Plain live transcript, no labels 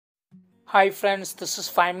Hi friends, this is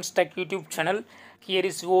 5 Minutes Tech YouTube channel. Here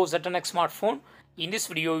is Vivo Z1x smartphone. In this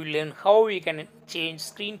video, you will learn how you can change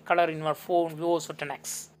screen color in your phone Vivo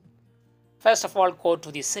Z1x. First of all, go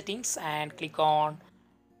to the settings and click on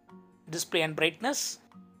display and brightness.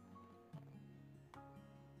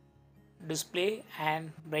 Display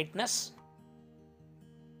and brightness.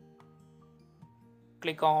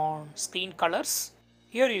 Click on screen colors.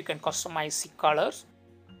 Here you can customize the colors.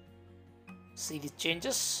 See the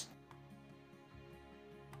changes.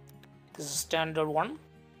 This is standard one.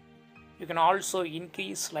 You can also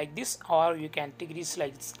increase like this, or you can decrease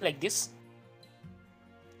like this.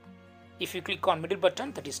 If you click on middle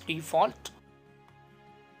button, that is default.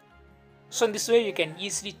 So in this way you can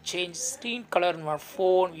easily change screen color on your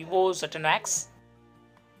phone Vivo Z1x.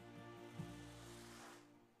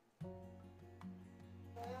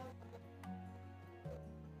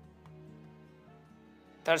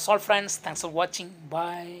 That's all friends, thanks for watching,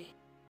 bye.